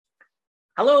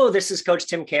Hello, this is Coach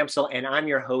Tim Campbell, and I'm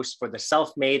your host for the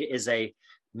Self-Made is a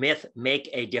Myth, Make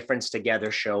a Difference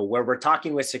Together show, where we're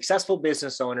talking with successful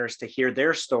business owners to hear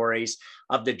their stories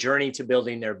of the journey to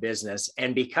building their business.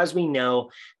 And because we know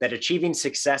that achieving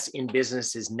success in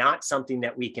business is not something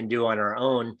that we can do on our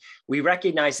own, we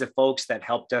recognize the folks that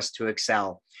helped us to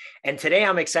excel. And today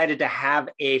I'm excited to have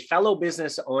a fellow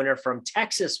business owner from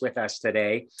Texas with us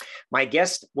today. My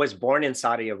guest was born in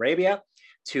Saudi Arabia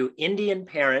to Indian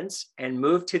parents and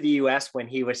moved to the US when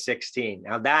he was 16.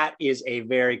 Now, that is a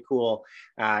very cool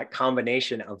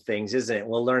combination of things, isn't it?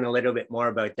 We'll learn a little bit more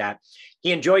about that.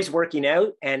 He enjoys working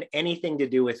out and anything to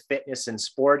do with fitness and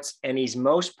sports, and he's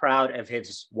most proud of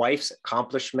his wife's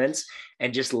accomplishments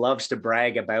and just loves to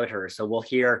brag about her. So we'll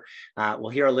hear a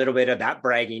little bit of that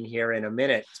bragging here in a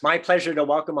minute. It's my pleasure to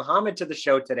welcome Mohammad to the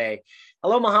show today.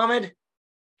 Hello, Mohammad.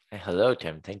 Hello,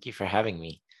 Tim. Thank you for having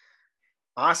me.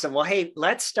 Awesome. Well, hey,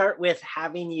 let's start with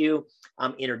having you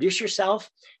introduce yourself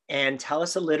and tell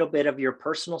us a little bit of your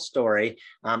personal story.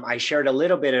 I shared a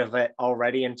little bit of it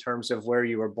already in terms of where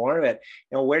you were born, but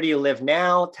where do you live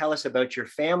now? Tell us about your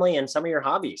family and some of your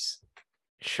hobbies.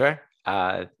 Sure.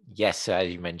 Yes, so as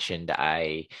you mentioned,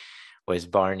 I was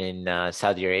born in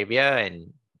Saudi Arabia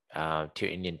and to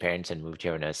Indian parents and moved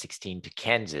here when I was 16 to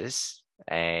Kansas.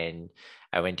 And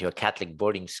I went to a Catholic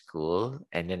boarding school,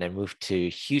 and then I moved to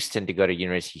Houston to go to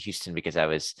University of Houston because I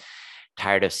was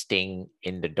tired of staying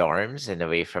in the dorms and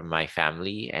away from my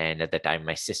family. And at the time,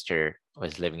 my sister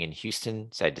was living in Houston,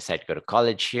 so I decided to go to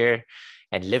college here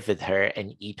and live with her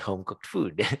and eat home cooked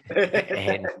food.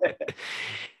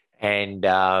 and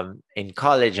in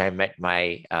college, I met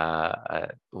my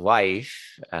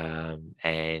wife,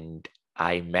 and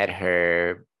I met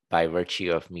her by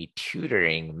virtue of me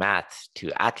tutoring math to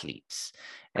athletes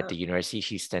at the University of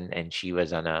Houston, and she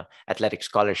was on a athletic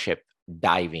scholarship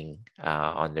diving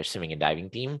on their swimming and diving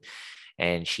team.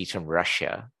 And she's from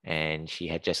Russia, and she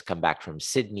had just come back from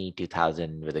Sydney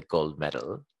 2000 with a gold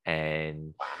medal.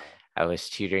 And I was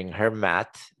tutoring her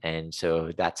math, and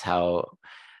so that's how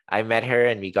I met her,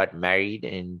 and we got married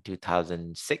in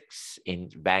 2006 in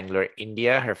Bangalore,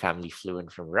 India. Her family flew in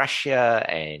from Russia,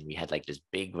 and we had like this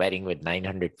big wedding with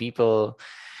 900 people.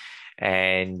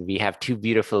 And we have two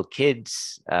beautiful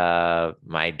kids.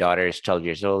 My daughter is 12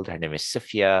 years old. Her name is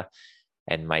Sophia.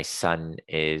 And my son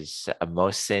is a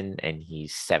Mohsin, and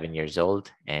he's 7 years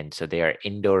old. And so they are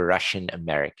Indo-Russian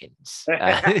Americans.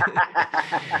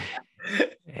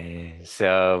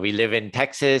 So we live in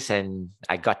Texas, and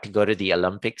I got to go to the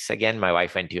Olympics again. My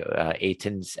wife went to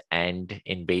Athens and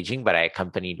in Beijing, but I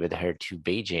accompanied with her to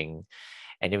Beijing.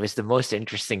 And it was the most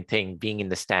interesting thing being in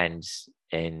the stands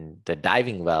in the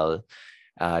diving well.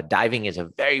 Diving is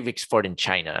a very big sport in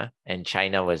China, and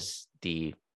China was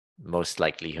the most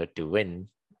likelihood to win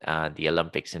the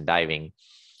Olympics in diving.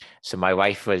 So my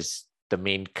wife was the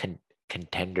main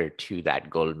contender to that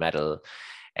gold medal.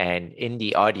 And in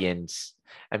the audience,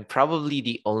 I'm probably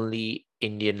the only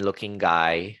Indian looking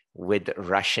guy with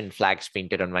Russian flags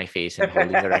painted on my face and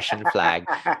holding a Russian flag.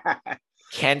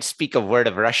 Can't speak a word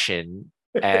of Russian,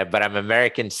 but I'm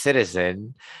American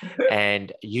citizen.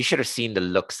 And you should have seen the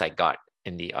looks I got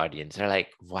in the audience. They're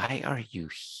like, why are you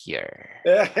here?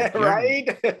 Like, Right?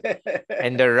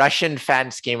 and the Russian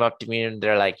fans came up to me and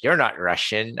they're like, you're not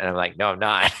Russian. And I'm like, no, I'm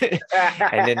not.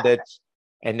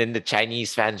 and then the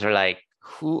Chinese fans are like,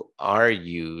 who are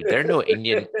you? There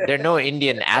are no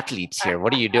Indian athletes here.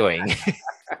 What are you doing?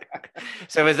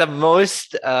 So it was the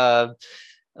most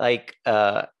like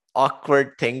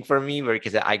awkward thing for me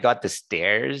because I got the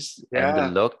stares and the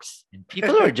looks, and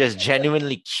people were just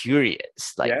genuinely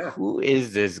curious, like, who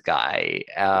is this guy?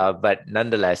 But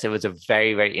nonetheless, it was a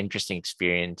very, very interesting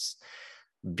experience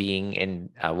being in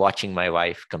watching my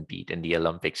wife compete in the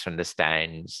Olympics from the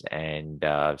stands and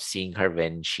seeing her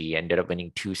win. She ended up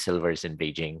winning 2 silvers in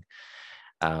Beijing.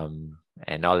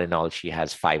 And all in all, she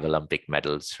has 5 Olympic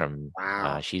medals from,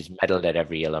 she's medaled at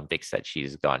every Olympics that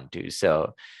she's gone to.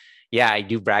 So yeah, I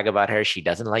do brag about her. She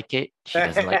doesn't like it. She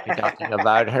doesn't like me talking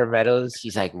about her medals.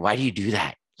 She's like, why do you do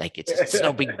that? Like, it's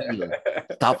no big deal.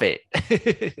 Stop it.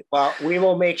 Well, we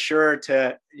will make sure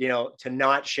to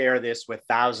not share this with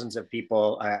thousands of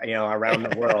people, around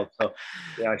the world. So,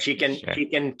 she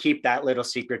can keep that little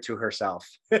secret to herself.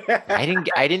 I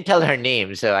didn't tell her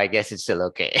name, so I guess it's still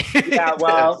okay. Yeah,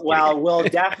 well, we'll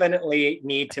definitely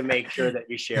need to make sure that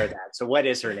you share that. So what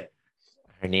is her name?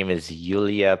 Her name is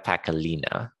Yulia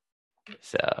Pakalina.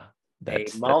 So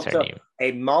that's her name.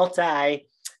 A multi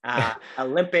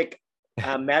Olympic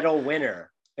medal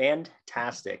winner.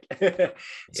 Fantastic. So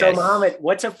yes. Mohammad,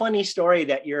 what's a funny story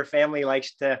that your family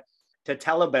likes to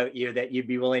tell about you that you'd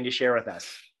be willing to share with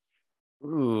us?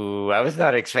 Ooh, I was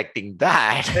not expecting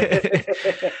that.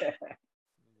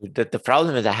 The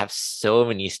problem is I have so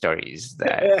many stories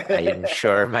that I am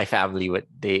sure my family would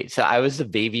they so I was the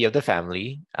baby of the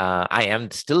family. I am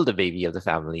still the baby of the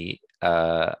family.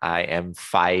 I am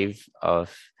five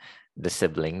of the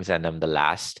siblings and I'm the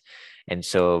last. And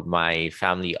so my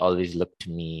family always looked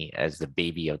to me as the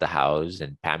baby of the house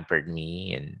and pampered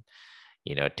me and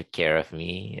took care of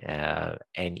me.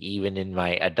 And even in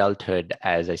my adulthood,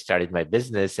 as I started my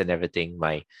business and everything,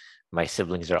 my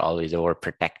siblings are always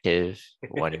overprotective,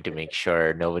 wanting to make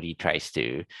sure nobody tries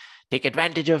to take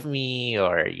advantage of me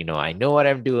or, I know what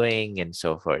I'm doing and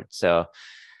so forth. So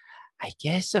I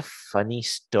guess a funny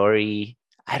story.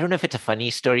 I don't know if it's a funny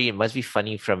story. It must be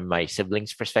funny from my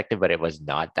siblings' perspective, but it was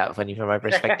not that funny from my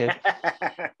perspective.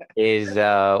 Is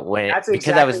when That's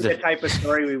because I exactly was the the type of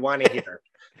story we want to hear.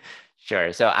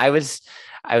 Sure. So I was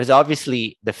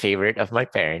obviously the favorite of my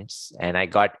parents, and I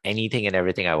got anything and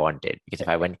everything I wanted because if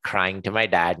I went crying to my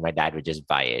dad would just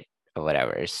buy it or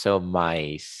whatever. So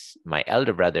my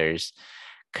elder brothers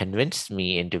convinced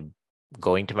me into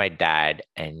going to my dad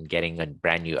and getting a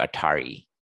brand new Atari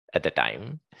at the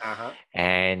time. Uh-huh.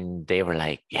 And they were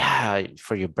like, "Yeah,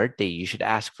 for your birthday, you should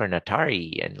ask for an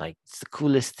Atari. And like, it's the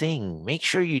coolest thing. Make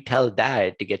sure you tell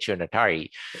dad to get you an Atari."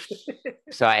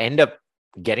 So I end up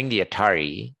getting the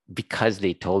Atari because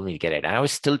they told me to get it. And I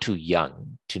was still too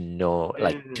young to know,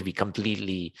 like, to be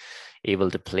completely able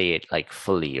to play it like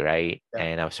fully, right? Yeah.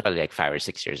 And I was probably like 5 or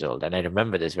 6 years old. And I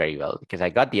remember this very well because I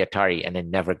got the Atari and I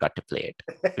never got to play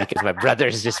it because my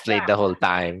brothers just played the whole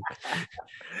time.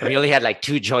 And we only had like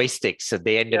two joysticks. So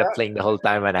they ended up playing the whole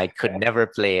time and I could never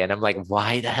play. And I'm like,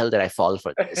 why the hell did I fall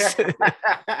for this?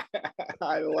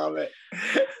 I love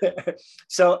it.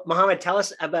 So, Mohammed, tell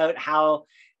us about how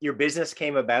your business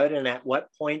came about and at what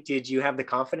point did you have the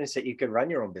confidence that you could run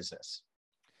your own business?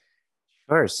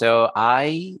 Sure. So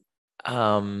I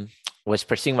um, was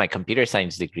pursuing my computer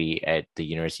science degree at the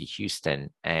University of Houston.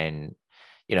 And,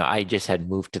 I just had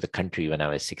moved to the country when I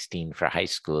was 16 for high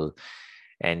school.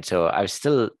 And so I was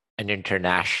still an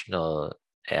international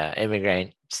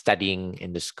immigrant studying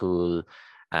in the school.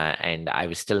 And I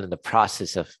was still in the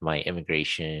process of my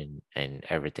immigration and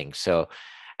everything. So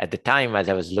at the time, as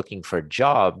I was looking for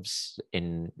jobs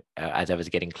as I was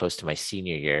getting close to my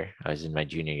senior year, I was in my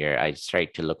junior year, I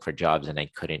started to look for jobs and I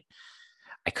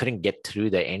couldn't get through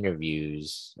the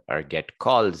interviews or get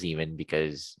calls even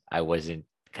because I wasn't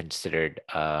considered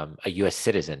a US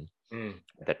citizen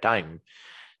at the time.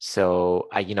 So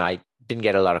I didn't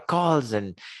get a lot of calls,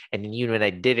 and then even when I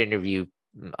did interview,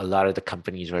 a lot of the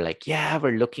companies were like, "Yeah,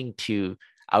 we're looking to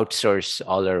outsource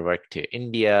all our work to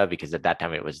India," because at that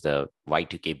time it was the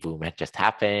Y2K boom had just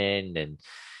happened, and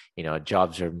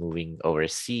jobs were moving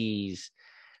overseas.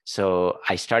 So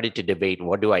I started to debate,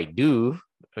 what do I do?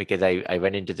 Because I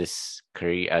went into this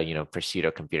career, pursuit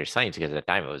of computer science because at the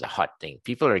time it was a hot thing.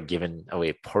 People are giving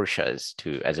away Porsches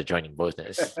as a joining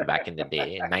bonus back in the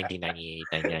day in 1998,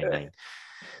 1999.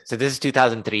 So this is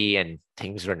 2003 and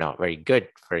things were not very good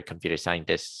for computer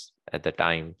scientists at the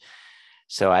time.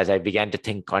 So as I began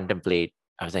to contemplate,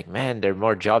 I was like, man, there are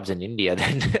more jobs in India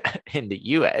than in the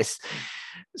US.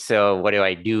 So what do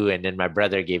I do? And then my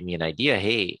brother gave me an idea.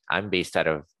 Hey, I'm based out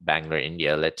of Bangalore,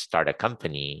 India. Let's start a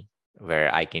company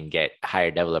where I can hire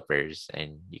developers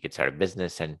and you could start a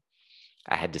business. And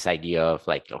I had this idea of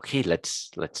like, okay,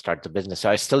 let's start the business. So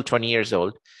I was still 20 years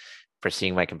old,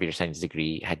 pursuing my computer science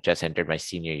degree, had just entered my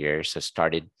senior year. So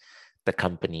started the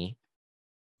company.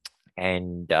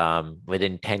 And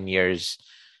within 10 years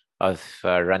of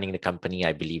running the company,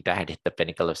 I believed I had hit the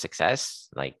pinnacle of success.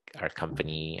 Like our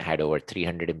company had over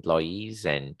 300 employees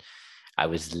and I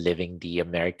was living the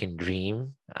American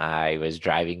dream. I was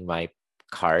driving my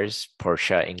cars,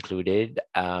 Porsche included,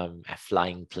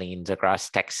 flying planes across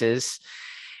Texas.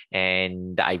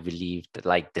 And I believed that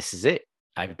like, this is it.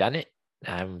 I've done it.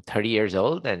 I'm 30 years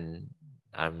old and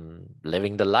I'm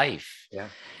living the life. Yeah.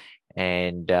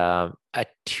 And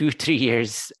 2, 3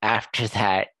 years after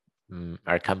that,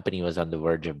 our company was on the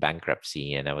verge of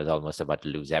bankruptcy, and I was almost about to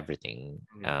lose everything,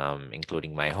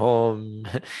 including my home.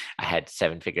 I had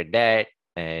seven-figure debt,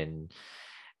 and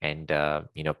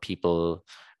people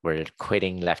were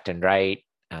quitting left and right.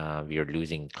 We were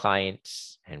losing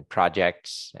clients and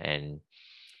projects, and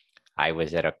I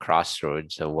was at a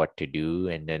crossroads of what to do.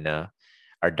 And then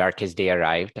our darkest day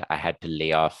arrived. I had to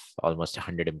lay off almost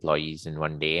 100 employees in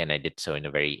one day, and I did so in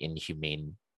a very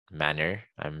inhumane manner.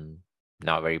 I'm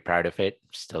not very proud of it,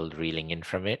 still reeling in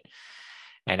from it.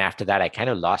 And after that, I kind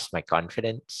of lost my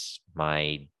confidence,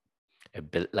 like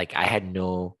I had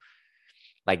no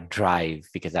like drive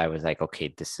because I was like,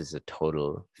 okay, this is a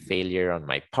total failure on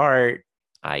my part.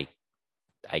 I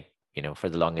for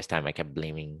the longest time, I kept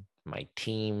blaming my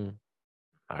team,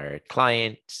 our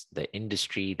clients, the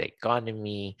industry, the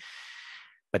economy.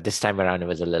 But this time around, it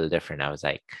was a little different. I was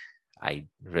like, I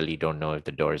really don't know if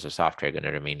the doors of software are going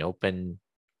to remain open.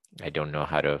 I don't know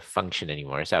how to function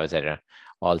anymore. So I was at an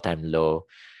all-time low.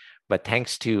 But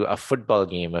thanks to a football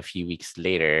game a few weeks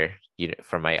later,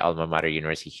 from my alma mater,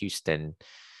 University of Houston,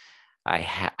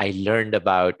 I learned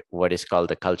about what is called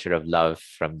the culture of love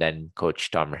from then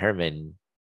Coach Tom Herman.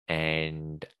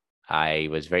 And I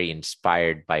was very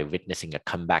inspired by witnessing a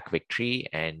comeback victory.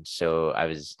 And so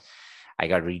I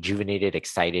got rejuvenated,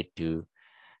 excited to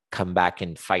come back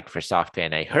and fight for software.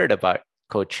 And I heard about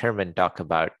Coach Herman talk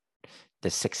about the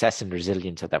success and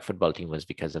resilience of that football team was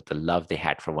because of the love they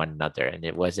had for one another. And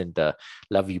it wasn't the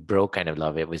love you broke kind of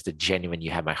love. It was the genuine,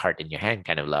 you have my heart in your hand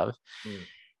kind of love. Mm.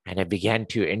 And I began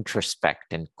to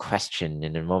introspect and question.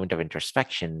 In a moment of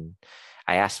introspection,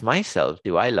 I asked myself,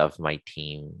 do I love my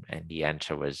team? And the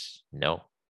answer was no,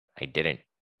 I didn't.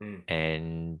 Mm.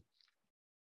 And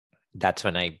that's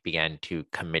when I began to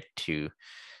commit to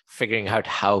figuring out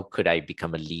how could I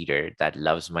become a leader that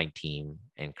loves my team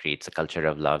and creates a culture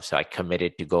of love. So I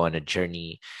committed to go on a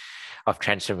journey of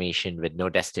transformation with no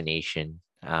destination,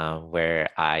 where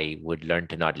I would learn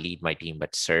to not lead my team,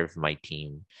 but serve my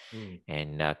team,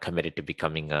 and committed to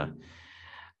becoming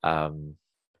an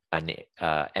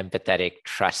empathetic,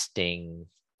 trusting,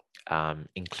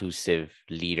 inclusive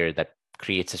leader that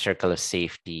creates a circle of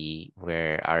safety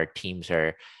where our teams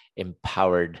are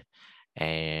empowered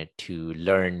and to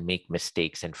learn, make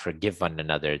mistakes, and forgive one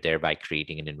another, thereby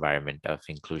creating an environment of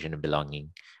inclusion and belonging.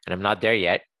 And I'm not there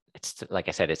yet. It's like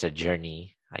I said, it's a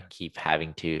journey. I keep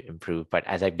having to improve. But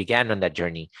as I began on that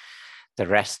journey, the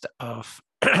rest of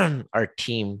our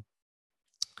team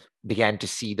began to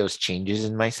see those changes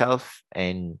in myself,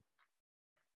 and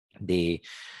they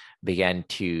began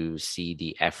to see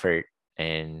the effort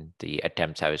and the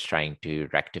attempts I was trying to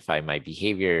rectify my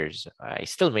behaviors. I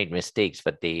still made mistakes,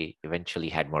 but they eventually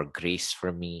had more grace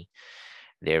for me.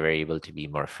 They were able to be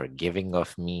more forgiving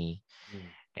of me.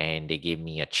 And they gave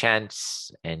me a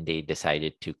chance, and they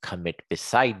decided to commit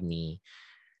beside me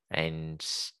and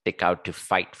stick out to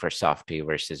fight for Softway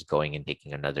versus going and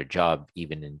taking another job,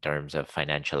 even in terms of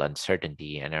financial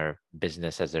uncertainty. And our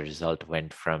business, as a result,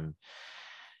 went from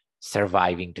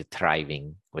surviving to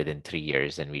thriving within 3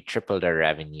 years. And we tripled our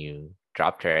revenue,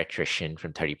 dropped our attrition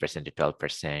from 30% to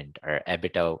 12%. Our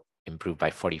EBITDA improved by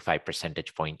 45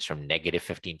 percentage points from negative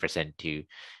 15% to,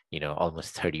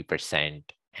 almost 30%.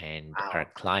 And wow. Our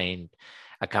client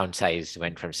account size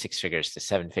went from 6 figures to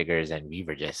 7 figures. And we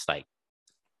were just like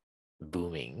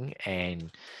booming.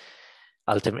 And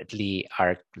ultimately,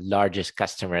 our largest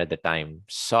customer at the time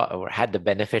had the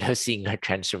benefit of seeing our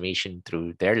transformation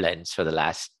through their lens for the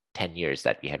last 10 years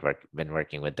that we had been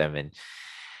working with them. And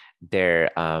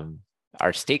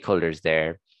our stakeholders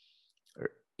there,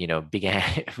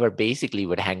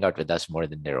 would hang out with us more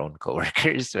than their own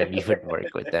coworkers when we would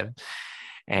work with them.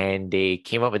 And they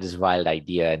came up with this wild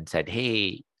idea and said,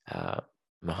 hey,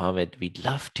 Mohammad, we'd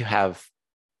love to have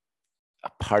a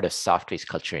part of Softway's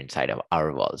culture inside of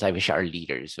our walls. I wish our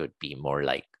leaders would be more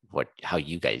like how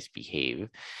you guys behave.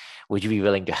 Would you be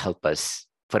willing to help us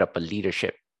put up a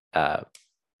leadership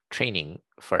training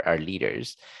for our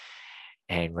leaders?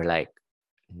 And we're like,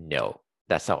 no,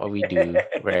 that's not what we do.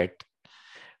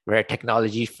 we're a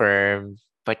technology firm,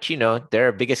 but they're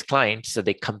our biggest client, so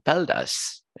they compelled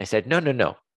us. I said,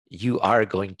 no, you are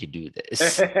going to do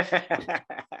this.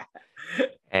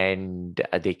 And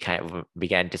they kind of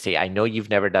began to say, I know you've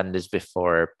never done this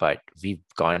before, but we've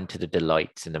gone to the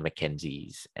Deloittes and the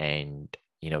McKinseys, and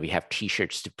we have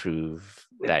T-shirts to prove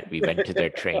that we went to their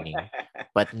training,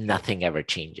 but nothing ever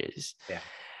changes.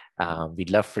 Yeah. We'd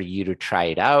love for you to try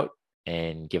it out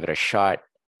and give it a shot.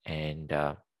 And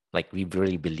we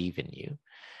really believe in you.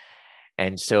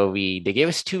 And so they gave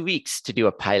us 2 weeks to do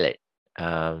a pilot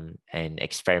and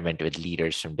experiment with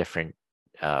leaders from different,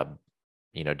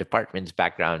 departments,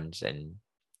 backgrounds,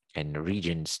 and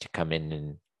regions to come in.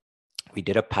 And we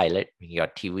did a pilot. We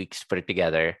got 2 weeks to put it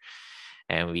together.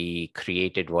 And we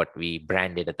created what we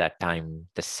branded at that time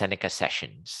the Seneca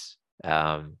Sessions.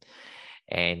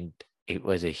 And it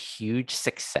was a huge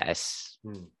success,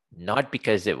 not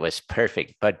because it was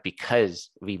perfect, but because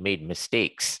we made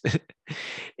mistakes.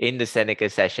 In the Seneca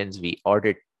Sessions, we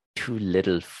ordered too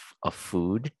little of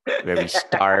food, where we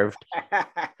starved.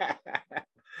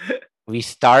 We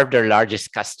starved our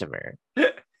largest customer.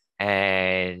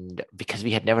 And because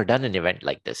we had never done an event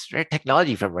like this, we're a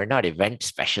technology firm, we're not event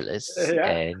specialists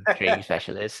and training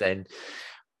specialists.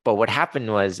 But what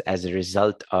happened was, as a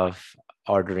result of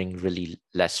ordering really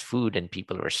less food and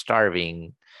people were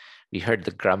starving, we heard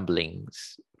the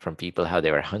grumblings from people how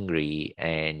they were hungry,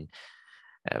 and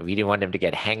we didn't want them to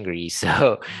get hangry.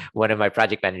 So one of my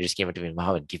project managers came up to me,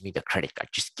 Mohammad, give me the credit card.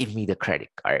 Just give me the credit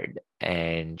card.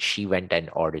 And she went and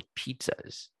ordered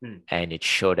pizzas, and it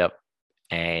showed up.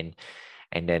 And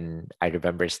then I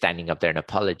remember standing up there and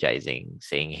apologizing,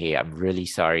 saying, hey, I'm really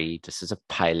sorry. This is a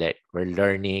pilot. We're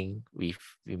learning. We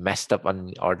messed up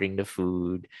on ordering the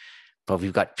food, but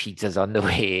we've got pizzas on the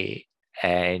way.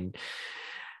 And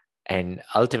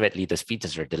ultimately, those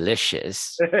pizzas were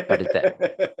delicious. But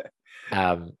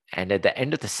at the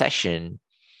end of the session,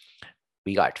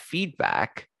 we got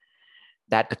feedback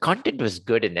that the content was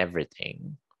good and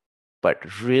everything,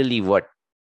 but really what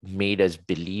made us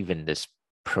believe in this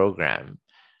program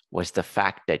was the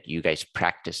fact that you guys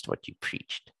practiced what you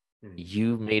preached.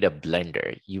 You made a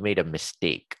blunder, you made a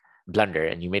mistake,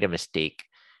 and you made a mistake,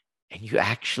 and you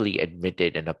actually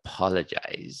admitted and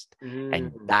apologized.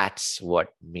 And that's what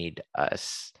made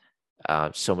us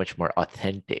so much more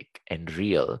authentic and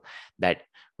real, that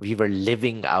we were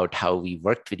living out how we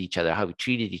worked with each other, how we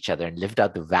treated each other, and lived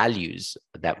out the values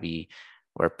that we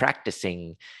were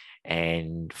practicing.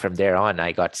 And from there on,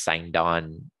 I got signed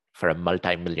on for a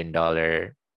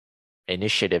multi-million-dollar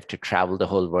initiative to travel the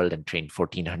whole world and train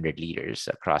 1,400 leaders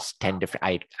across 10 different,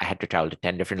 I had to travel to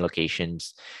 10 different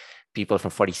locations. People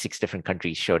from 46 different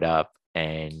countries showed up,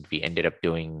 and we ended up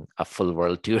doing a full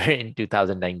world tour in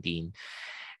 2019.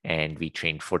 And we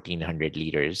trained 1,400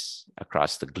 leaders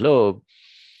across the globe.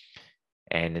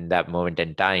 And in that moment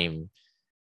in time,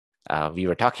 we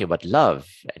were talking about love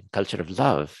and culture of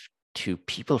love to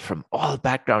people from all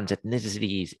backgrounds,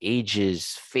 ethnicities,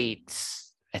 ages,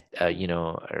 faiths,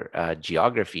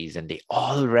 geographies, and they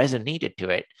all resonated to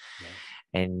it.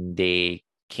 Yeah. And they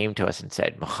came to us and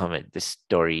said, Mohammad, this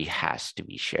story has to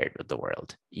be shared with the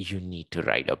world. You need to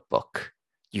write a book.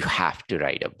 You have to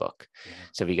write a book. Yeah.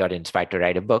 So we got inspired to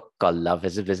write a book called Love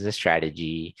as a Business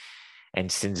Strategy.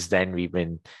 And since then, we've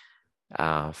been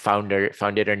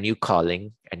founded our new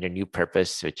calling and our new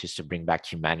purpose, which is to bring back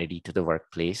humanity to the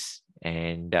workplace.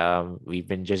 And we've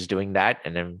been just doing that.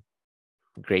 And I'm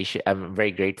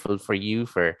very grateful for you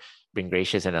for being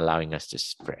gracious and allowing us to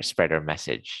spread our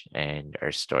message and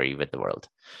our story with the world.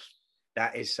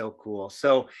 That is so cool.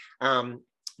 So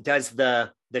does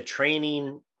the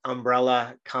training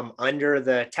umbrella come under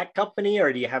the tech company,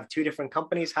 or do you have two different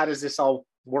companies? How does this all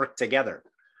work together?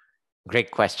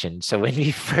 Great question. So when we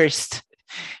first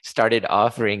started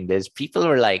offering this, people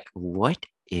were like, what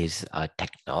is a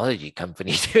technology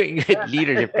company doing with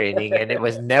leadership training? And it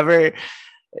was never,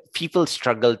 people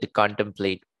struggled to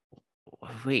contemplate,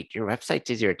 wait, your website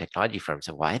says you're a technology firm,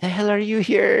 so why the hell are you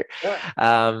here?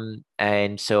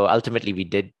 And so ultimately we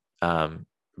did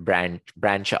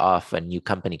branch off a new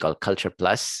company called Culture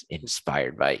Plus,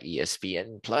 inspired by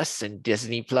ESPN Plus and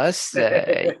Disney Plus.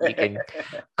 You can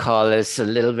call us a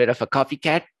little bit of a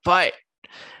copycat, but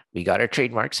we got our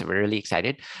trademark, so we're really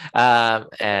excited.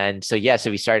 And so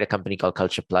we started a company called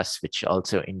Culture Plus, which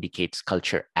also indicates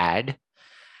culture add,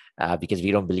 because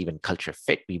we don't believe in culture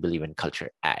fit, we believe in culture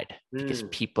add, because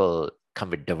people come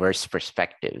with diverse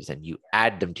perspectives and you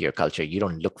add them to your culture. You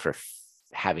don't look for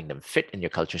having them fit in your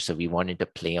culture. So we wanted to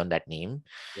play on that name.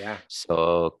 Yeah.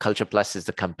 So Culture Plus is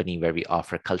the company where we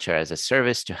offer culture as a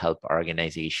service to help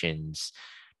organizations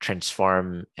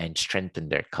transform and strengthen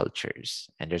their cultures.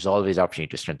 And there's always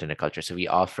opportunity to strengthen a culture. So we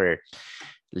offer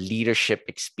leadership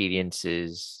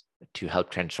experiences to help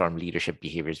transform leadership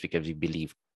behaviors, because we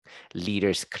believe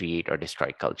leaders create or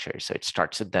destroy culture. So it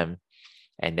starts with them.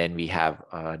 And then we have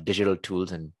digital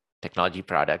tools and technology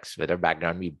products. With our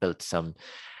background, we built some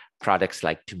products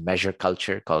like to measure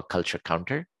culture called Culture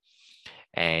Counter.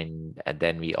 And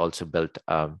then we also built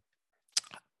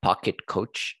Pocket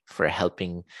Coach for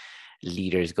helping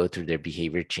leaders go through their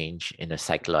behavior change in a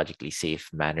psychologically safe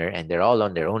manner. And they're all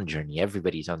on their own journey.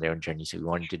 Everybody's on their own journey. So we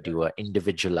wanted to do an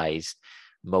individualized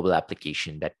mobile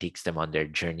application that takes them on their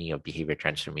journey of behavior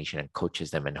transformation and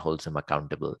coaches them and holds them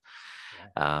accountable.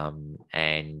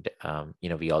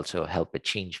 We also help with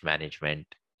change management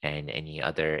and any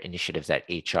other initiatives at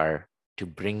HR to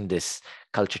bring this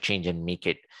culture change and make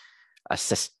it a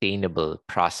sustainable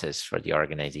process for the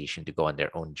organization to go on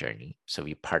their own journey. So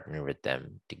we partner with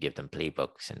them to give them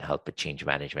playbooks and help with change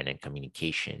management and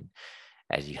communication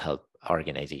as you help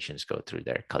organizations go through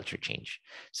their culture change.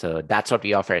 So that's what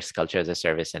we offer as Culture as a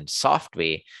Service. And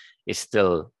Softway is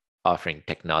still offering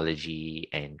technology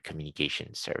and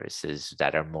communication services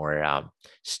that are more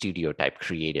studio type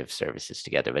creative services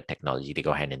together with technology. They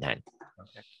go hand in hand.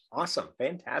 Okay. Awesome.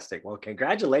 Fantastic. Well,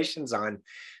 congratulations on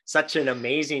such an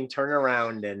amazing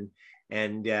turnaround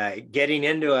and getting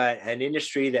into an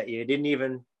industry that you didn't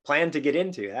even plan to get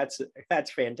into.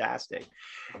 That's fantastic.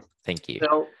 Thank you.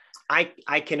 So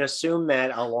I can assume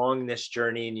that along this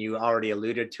journey, and you already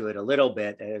alluded to it a little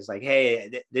bit, it's like,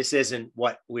 hey, this isn't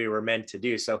what we were meant to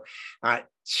do. So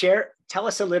tell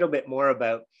us a little bit more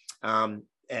about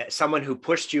someone who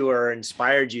pushed you or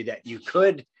inspired you that you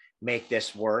could make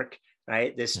this work,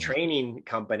 right? This training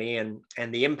company, and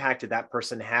the impact that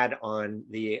person had on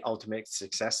the ultimate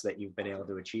success that you've been able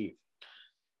to achieve.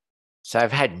 So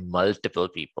I've had multiple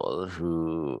people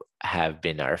who have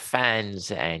been our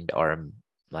fans and or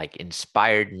like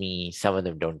inspired me. Some of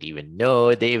them don't even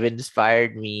know they've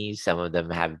inspired me. Some of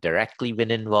them have directly been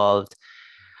involved.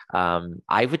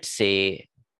 I would say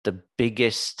the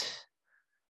biggest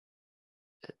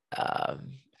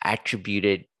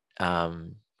attributed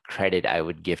credit I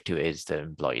would give to is the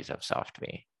employees of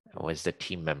Softway, was the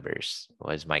team members,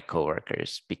 was my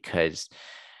coworkers, because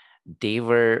they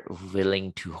were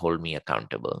willing to hold me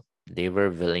accountable. They were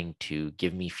willing to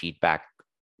give me feedback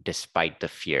despite the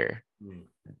fear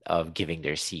of giving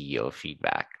their CEO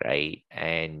feedback, right?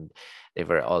 And they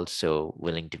were also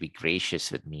willing to be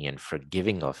gracious with me and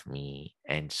forgiving of me.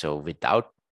 And so without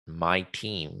my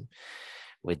team,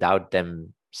 without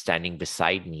them standing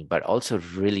beside me, but also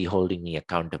really holding me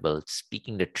accountable,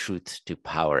 speaking the truth to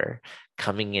power,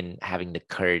 coming in, having the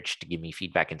courage to give me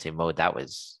feedback and say, Mo, that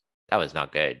was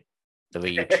not good. The way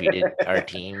you treated our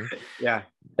team, yeah,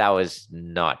 that was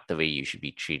not the way you should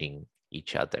be treating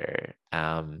each other.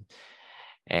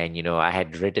 And, you know, I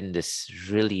had written this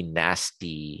really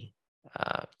nasty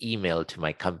email to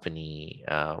my company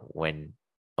when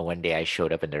one day I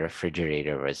showed up and the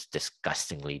refrigerator was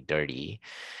disgustingly dirty.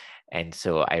 And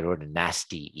so I wrote a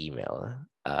nasty email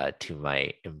to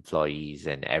my employees,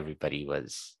 and everybody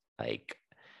was like,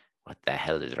 what the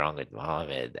hell is wrong with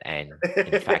Mohammad? And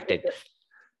in fact,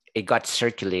 it got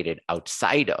circulated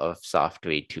outside of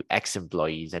Softway to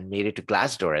ex-employees and made it to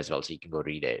Glassdoor as well. So you can go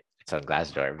read it. It's on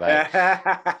Glassdoor. But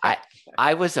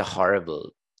I was a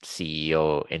horrible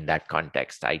CEO in that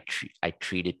context. I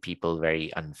treated people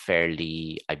very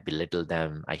unfairly. I belittled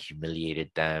them. I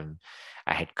humiliated them.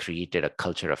 I had created a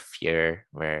culture of fear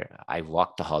where I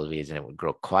walked the hallways and it would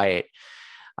grow quiet.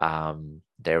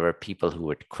 There were people who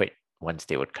would quit once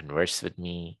they would converse with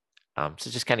me. So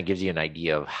it just kind of gives you an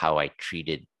idea of how I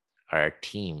treated our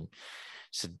team.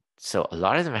 So a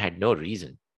lot of them had no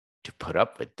reason to put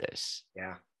up with this.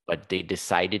 Yeah. But they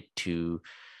decided to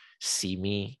see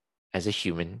me as a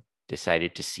human,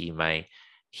 decided to see my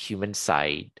human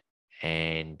side,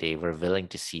 and they were willing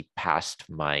to see past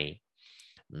my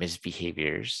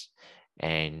misbehaviors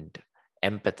and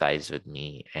empathize with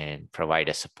me and provide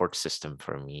a support system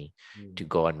for me to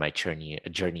go on my a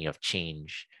journey of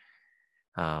change.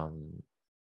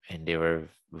 And they were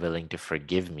willing to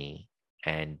forgive me.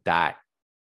 And that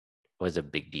was a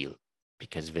big deal,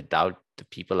 because without the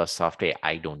people of Softway,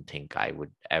 I don't think I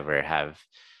would ever have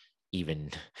even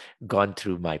gone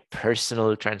through my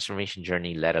personal transformation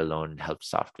journey, let alone help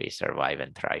Softway survive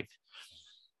and thrive.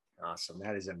 Awesome.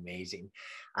 That is amazing.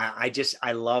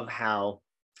 I love how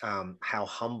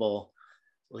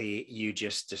humbly you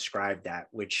just described that,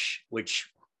 which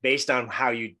based on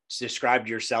how you described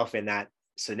yourself in that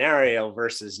scenario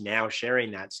versus now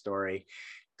sharing that story,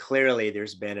 clearly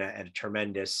there's been a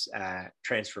tremendous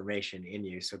transformation in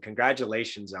you. So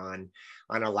congratulations on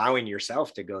allowing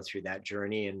yourself to go through that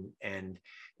journey and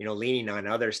you know, leaning on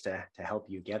others to help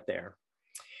you get there.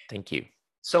 Thank you.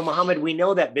 So Mohammad, we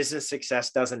know that business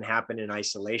success doesn't happen in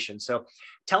isolation. So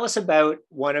tell us about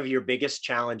one of your biggest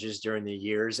challenges during the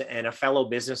years and a fellow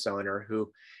business owner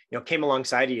who, you know, came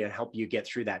alongside you to help you get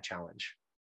through that challenge.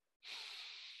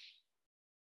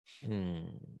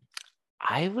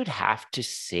 I would have to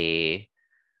say,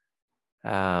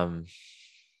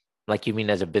 like, you mean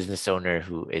as a business owner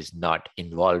who is not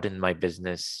involved in my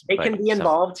business? It can be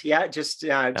involved. Yeah. Just,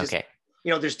 okay.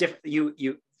 You know, there's different,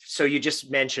 so you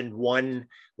just mentioned one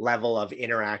level of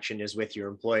interaction is with your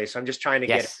employees. So I'm just trying to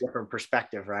get a different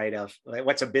perspective, right? Of like,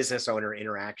 what's a business owner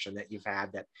interaction that you've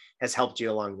had that has helped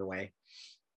you along the way?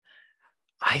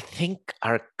 I think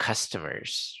our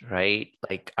customers, right?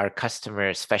 Like our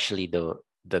customers, especially the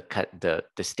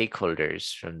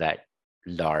stakeholders from that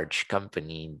large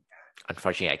company.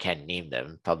 Unfortunately, I can't name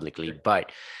them publicly,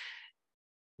 but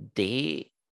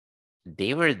they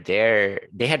were there.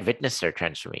 They had witnessed our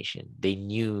transformation. They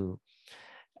knew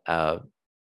a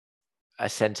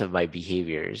sense of my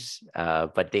behaviors,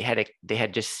 but they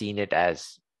had just seen it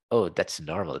as, oh, that's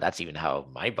normal. That's even how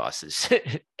my bosses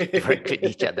work with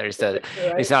each other. So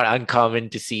right. It's not uncommon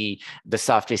to see the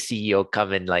Softway CEO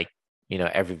come in, like, you know,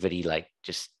 everybody like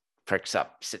just perks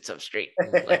up, sits up straight,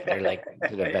 like they're like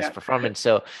to their best performance.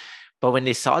 So But when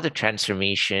they saw the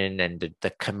transformation and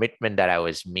the commitment that I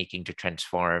was making to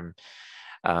transform,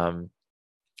 um,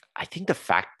 I think the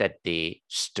fact that they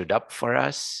stood up for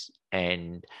us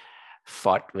and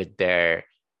fought with their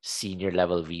senior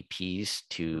level VPs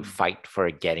to fight for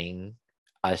getting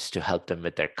us to help them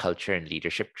with their culture and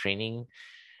leadership training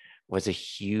was a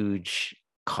huge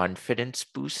confidence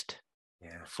boost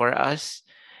for us.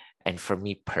 And for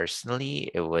me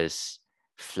personally, it was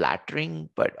flattering,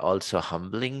 but also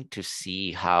humbling to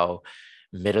see how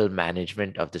middle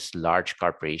management of this large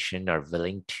corporation are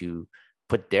willing to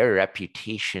put their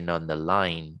reputation on the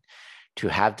line to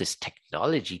have this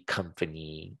technology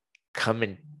company come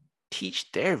and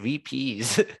teach their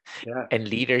VPs and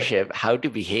leadership how to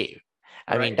behave.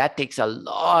 I mean, that takes a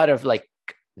lot of like,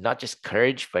 not just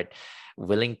courage, but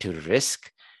willing to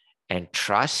risk and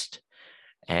trust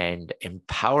and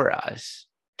empower us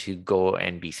to go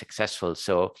and be successful.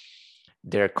 So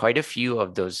there are quite a few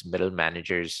of those middle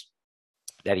managers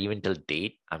that even till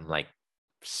date, I'm like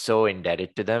so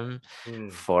indebted to them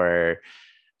for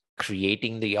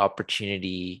creating the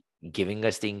opportunity, giving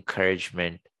us the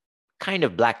encouragement, kind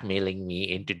of blackmailing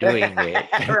me into doing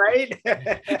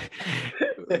it.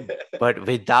 But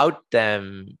without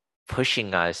them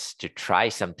pushing us to try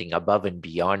something above and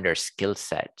beyond our skill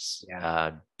sets,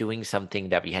 doing something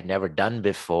that we had never done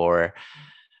before,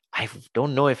 I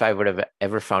don't know if I would have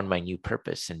ever found my new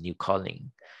purpose and new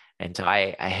calling. And so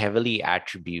I heavily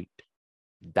attribute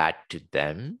that to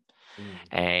them.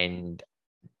 And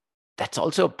that's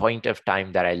also a point of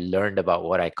time that I learned about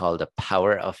what I call the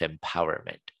power of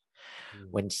empowerment.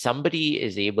 When somebody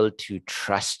is able to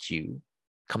trust you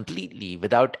completely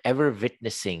without ever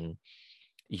witnessing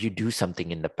you do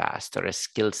something in the past or a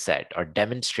skill set or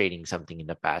demonstrating something in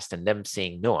the past and them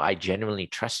saying, no, I genuinely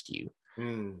trust you.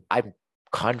 I'm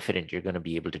confident you're going to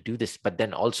be able to do this, but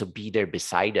then also be there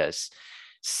beside us,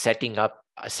 setting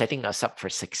us up for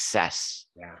success.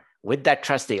 With that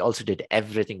trust, they also did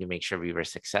everything to make sure we were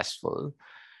successful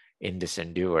in this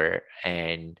endeavor,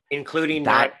 and including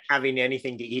not having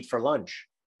anything to eat for lunch.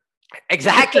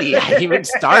 Exactly. I even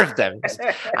starved them.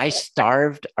 I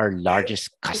starved our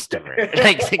largest customer.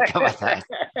 Like, think about that.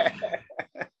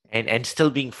 And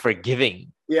still being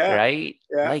forgiving, right?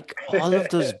 Like all of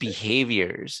those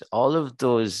behaviors, all of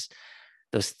those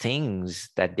things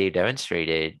that they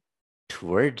demonstrated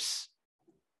towards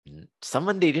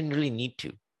someone they didn't really need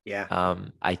to.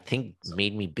 I think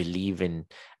made me believe in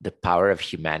the power of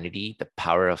humanity, the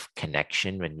power of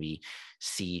connection. When we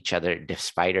see each other,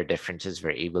 despite our differences,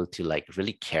 we're able to like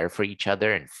really care for each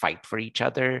other and fight for each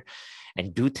other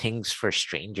and do things for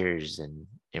strangers. And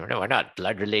you know, we're not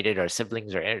blood related or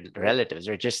siblings or relatives.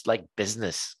 We're just like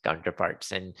business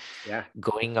counterparts, and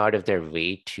going out of their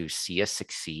way to see us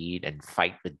succeed and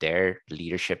fight with their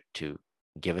leadership to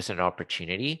give us an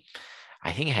opportunity,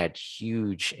 I think had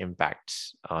huge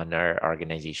impacts on our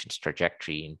organization's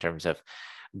trajectory in terms of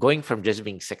going from just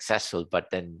being successful, but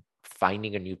then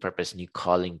finding a new purpose, new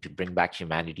calling to bring back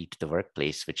humanity to the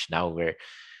workplace, which now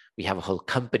we have a whole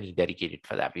company dedicated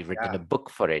for that. We've written a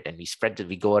book for it, and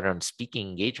we go around speaking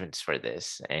engagements for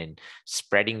this and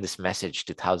spreading this message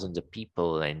to thousands of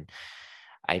people. And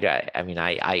I mean,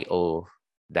 I owe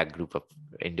that group of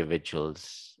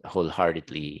individuals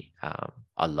wholeheartedly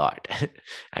a lot.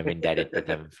 I'm indebted to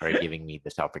them for giving me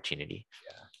this opportunity.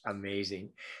 Amazing.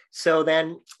 So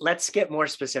then let's get more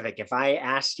specific. If I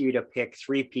asked you to pick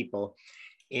 3 people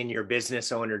in your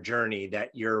business owner journey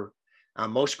that you're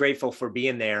most grateful for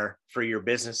being there for your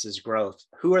business's growth,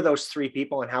 who are those 3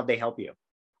 people and how'd they help you?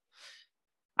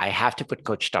 I have to put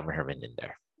Coach Tom Herman in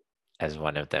there as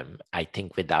one of them. I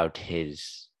think without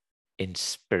his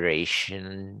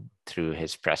inspiration through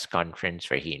his press conference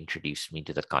where he introduced me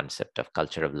to the concept of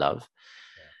culture of love,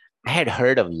 I had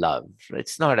heard of love.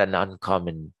 It's not an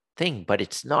uncommon thing, but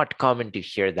it's not common to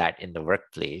hear that in the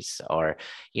workplace, or,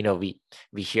 you know, we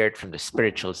hear it from the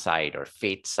spiritual side or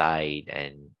faith side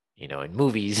and, you know, in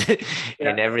movies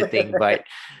and everything,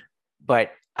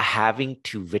 but having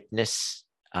to witness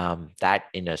that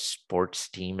in a sports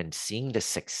team and seeing the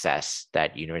success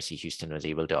that University of Houston was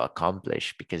able to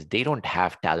accomplish, because they don't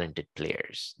have talented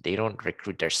players. They don't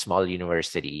recruit their small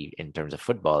university in terms of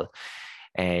football,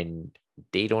 and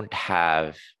they don't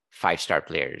have 5-star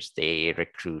players. They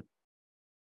recruit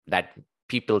that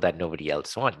people that nobody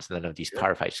else wants. None of these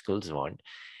Power 5 schools want.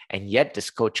 And yet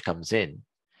this coach comes in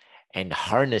and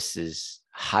harnesses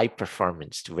high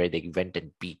performance to where they went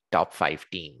and beat top 5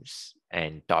 teams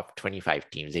and top 25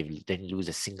 teams. They didn't lose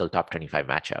a single top 25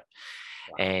 matchup.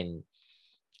 Wow. And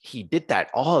he did that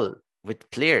all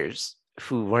with players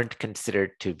who weren't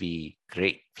considered to be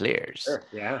great players. Sure.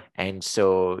 Yeah. And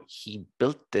so he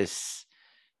built this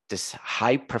this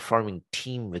high performing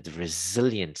team with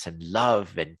resilience and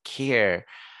love and care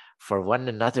for one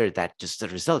another, that just the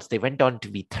results, they went on to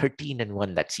be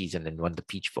 13-1 that season and won the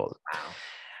Peach Bowl. Wow.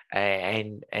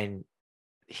 And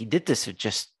he did this with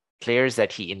just players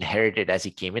that he inherited as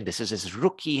he came in. This is his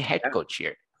rookie head coach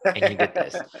here, and he did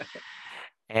this.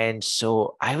 And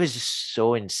so I was just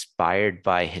so inspired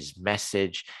by his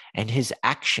message and his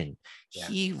action. Yeah.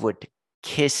 He would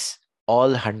kiss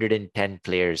all 110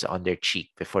 players on their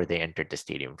cheek before they entered the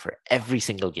stadium for every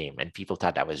single game. And people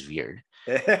thought that was weird.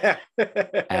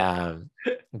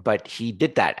 But he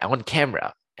did that on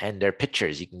camera, and there are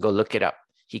pictures. You can go look it up.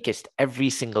 He kissed every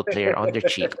single player on their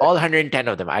cheek, all 110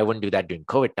 of them. I wouldn't do that during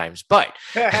COVID times, but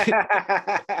he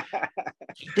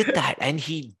did that, and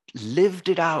he lived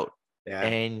it out. Yeah.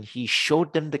 And he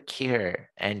showed them the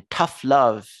care and tough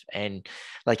love, and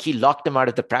like he locked them out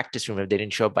of the practice room if they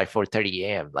didn't show up by 4:30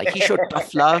 a.m. Like he showed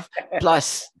tough love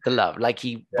plus the love, like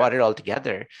he brought it all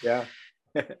together. Yeah.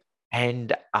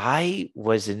 And I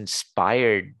was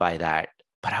inspired by that,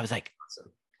 but I was like,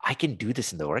 awesome. I can do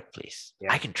this in the workplace.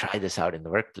 Yeah. I can try this out in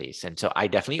the workplace. And so I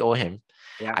definitely owe him.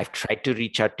 Yeah. I've tried to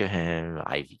reach out to him.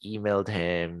 I've emailed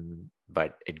him,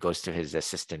 but it goes to his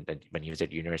assistant when he was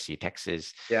at University of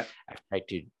Texas. Yeah. I've tried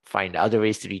to find other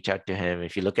ways to reach out to him.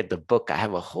 If you look at the book, I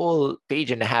have a whole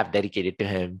page and a half dedicated to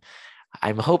him.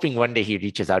 I'm hoping one day he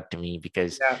reaches out to me,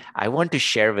 because I want to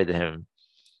share with him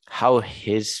how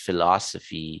his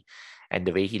philosophy and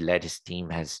the way he led his team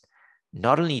has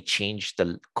not only changed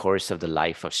the course of the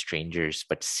life of strangers,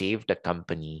 but saved a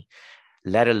company,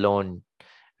 let alone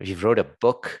he wrote a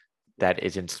book that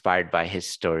is inspired by his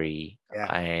story,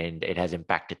 and it has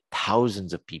impacted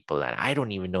thousands of people. And I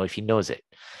don't even know if he knows it.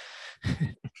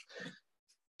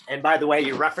 And by the way,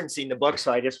 you're referencing the book,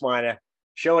 so I just want to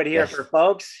show it here for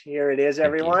folks. Here it is,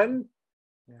 everyone.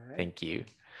 All right. Thank you.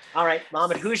 All right,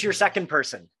 Mohammad, who's your second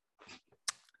person?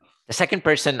 The second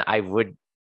person I would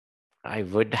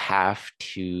have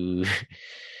to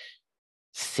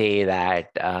say that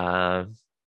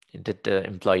the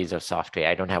employees of Softway.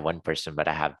 I don't have one person, but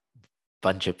I have a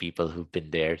bunch of people who've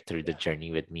been there through the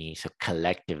journey with me. So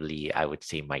collectively, I would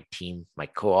say my team, my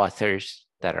co-authors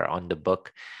that are on the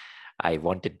book. I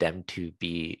wanted them to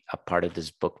be a part of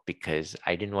this book because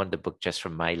I didn't want the book just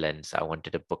from my lens. I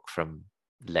wanted a book from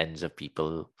lens of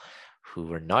people who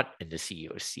were not in the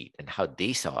CEO seat and how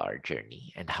they saw our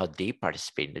journey and how they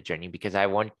participate in the journey, because I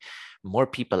want more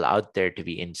people out there to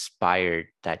be inspired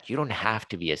that you don't have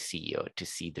to be a CEO to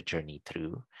see the journey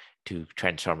through, to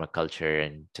transform a culture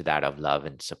and to that of love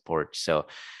and support. So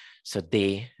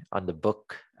they, on the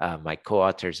book, my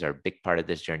co-authors are a big part of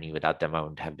this journey. Without them, I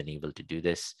wouldn't have been able to do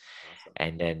this. Awesome.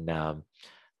 And then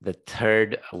the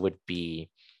third would be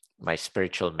my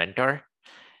spiritual mentor.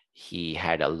 He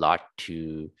had a lot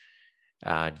to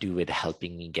do with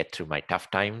helping me get through my tough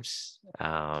times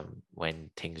when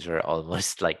things were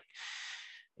almost like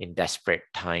in desperate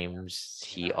times.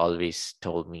 He always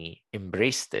told me,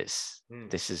 embrace this.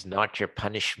 This is not your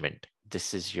punishment.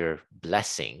 This is your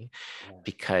blessing,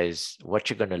 because what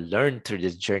you're going to learn through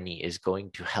this journey is going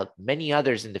to help many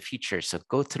others in the future. So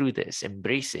go through this,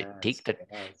 embrace it,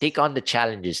 take on the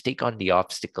challenges, take on the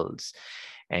obstacles,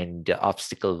 and the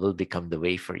obstacle will become the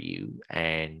way for you.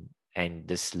 And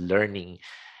this learning,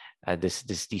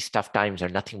 these tough times are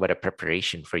nothing but a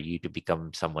preparation for you to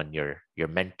become someone you're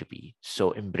meant to be.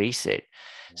 So embrace it.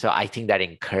 So I think that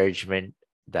encouragement,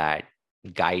 that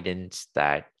guidance,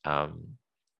 that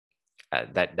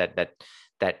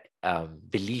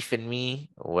belief in me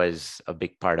was a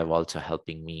big part of also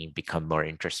helping me become more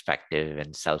introspective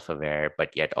and self-aware,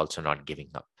 but yet also not giving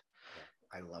up.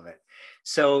 I love it.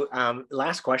 So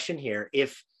last question here.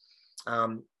 As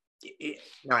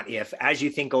you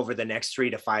think over the next 3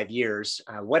 to 5 years,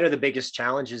 what are the biggest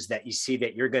challenges that you see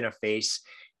that you're going to face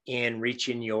in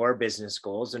reaching your business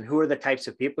goals? And who are the types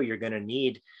of people you're going to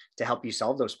need to help you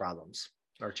solve those problems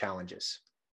or challenges?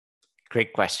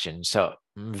 Great question. So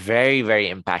I'm very, very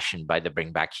impassioned by the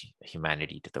Bring Back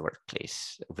Humanity to the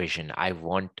Workplace vision. I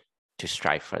want to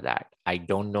strive for that. I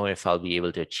don't know if I'll be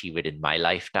able to achieve it in my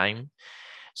lifetime.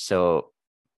 So,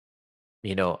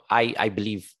 I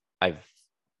believe I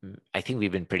think we've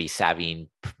been pretty savvy in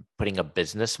putting a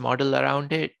business model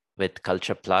around it with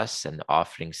Culture Plus and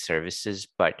offering services,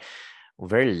 but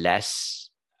we're less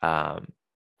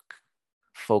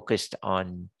focused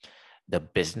on the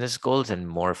business goals and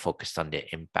more focused on the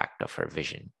impact of our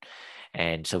vision.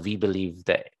 And so we believe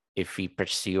that if we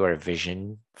pursue our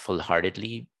vision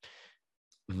full-heartedly,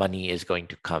 money is going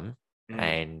to come,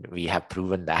 and we have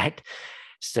proven that.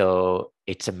 So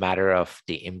it's a matter of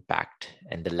the impact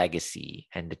and the legacy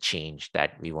and the change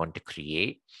that we want to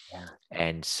create. Yeah.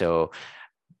 And so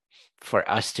for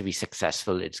us to be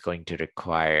successful, it's going to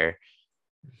require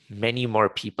many more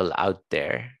people out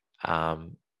there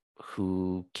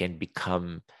who can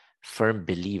become firm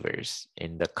believers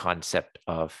in the concept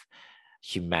of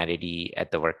humanity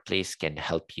at the workplace can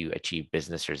help you achieve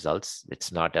business results.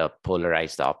 It's not a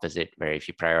polarized opposite where if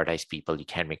you prioritize people, you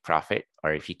can't make profit,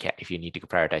 or if you need to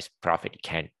prioritize profit, you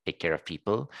can't take care of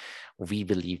people. We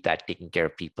believe that taking care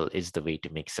of people is the way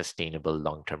to make sustainable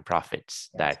long-term profits.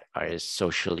 That are a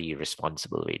socially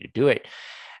responsible way to do it.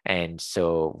 And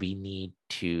so we need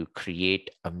to create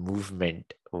a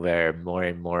movement where more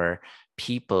and more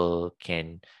people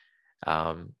can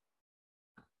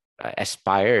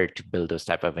aspire to build those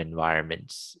type of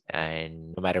environments.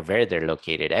 And no matter where they're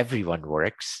located, everyone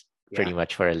works pretty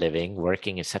much for a living.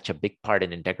 Working is such a big part,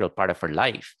 an integral part of our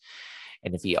life.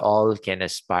 And if we all can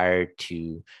aspire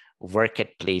to work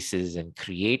at places and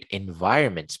create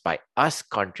environments by us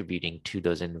contributing to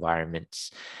those environments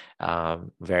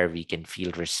where we can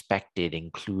feel respected,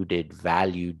 included,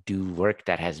 valued, do work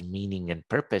that has meaning and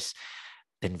purpose,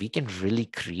 then we can really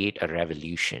create a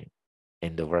revolution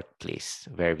in the workplace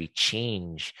where we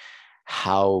change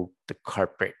how the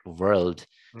corporate world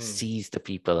sees the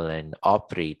people and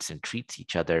operates and treats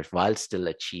each other while still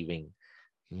achieving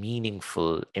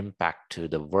meaningful impact to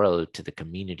the world, to the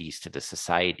communities, to the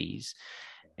societies,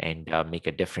 and make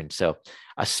a difference. So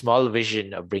a small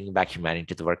vision of bringing back humanity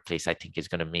to the workplace, I think, is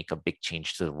going to make a big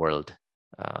change to the world,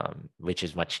 which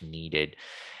is much needed.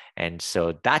 And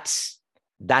so that's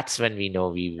when we know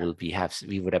we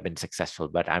would have been successful.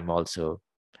 But I'm also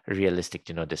realistic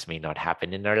to know this may not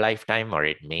happen in our lifetime, or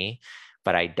it may,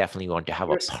 but I definitely want to have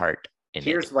a part in it.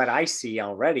 Here's what I see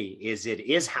already is it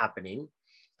is happening,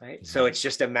 right? So it's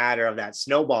just a matter of that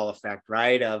snowball effect,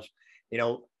 right? Of,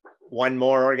 one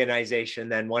more organization,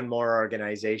 then one more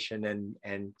organization,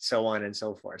 and so on and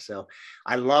so forth. So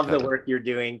I love the work you're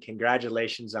doing.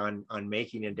 Congratulations on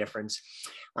making a difference.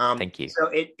 Thank you.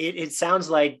 So it sounds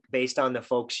like, based on the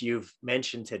folks you've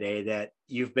mentioned today, that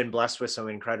you've been blessed with some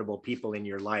incredible people in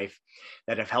your life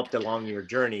that have helped along your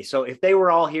journey. So if they were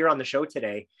all here on the show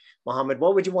today, Mohammad,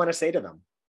 what would you want to say to them?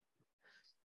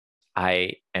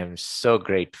 I am so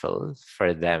grateful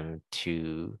for them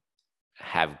to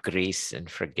have grace and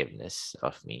forgiveness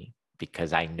of me,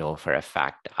 because I know for a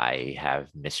fact I have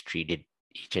mistreated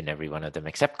each and every one of them,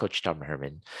 except Coach Tom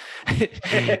Herman,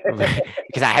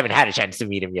 because I haven't had a chance to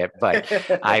meet him yet. But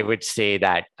I would say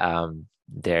that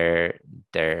their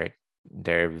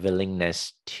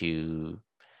willingness to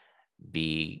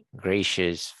be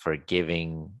gracious,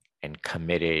 forgiving, and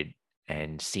committed,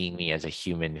 and seeing me as a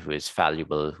human who is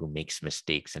valuable, who makes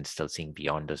mistakes, and still seeing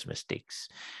beyond those mistakes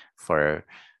for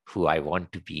who I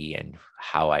want to be and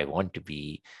how I want to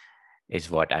be, is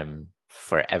what I'm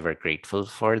forever grateful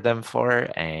for them for.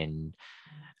 And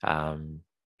I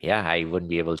wouldn't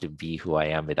be able to be who I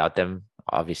am without them.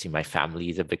 Obviously, my family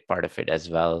is a big part of it as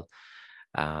well.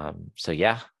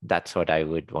 That's what I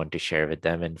would want to share with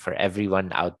them. And for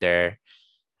everyone out there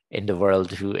in the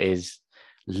world who is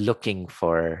looking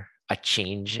for a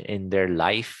change in their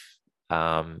life,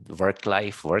 work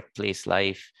life, workplace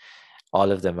life,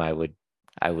 all of them, I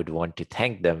would want to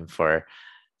thank them for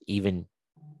even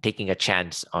taking a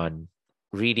chance on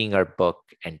reading our book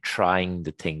and trying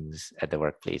the things at the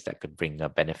workplace that could bring a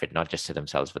benefit, not just to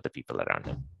themselves, but the people around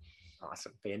them.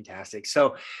 Awesome. Fantastic.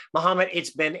 So, Mohammad,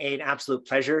 it's been an absolute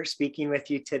pleasure speaking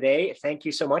with you today. Thank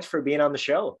you so much for being on the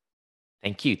show.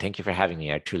 Thank you. Thank you for having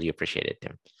me. I truly appreciate it,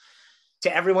 Tim.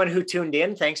 To everyone who tuned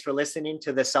in, thanks for listening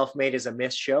to the Self-Made is a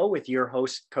Myth show with your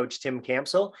host, Coach Tim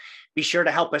Campsell. Be sure to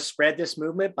help us spread this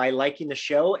movement by liking the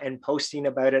show and posting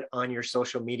about it on your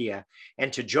social media.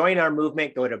 And to join our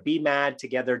movement, go to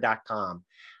bemadtogether.com.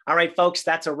 All right, folks,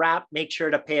 that's a wrap. Make sure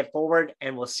to pay it forward,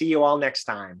 and we'll see you all next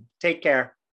time. Take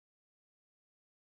care.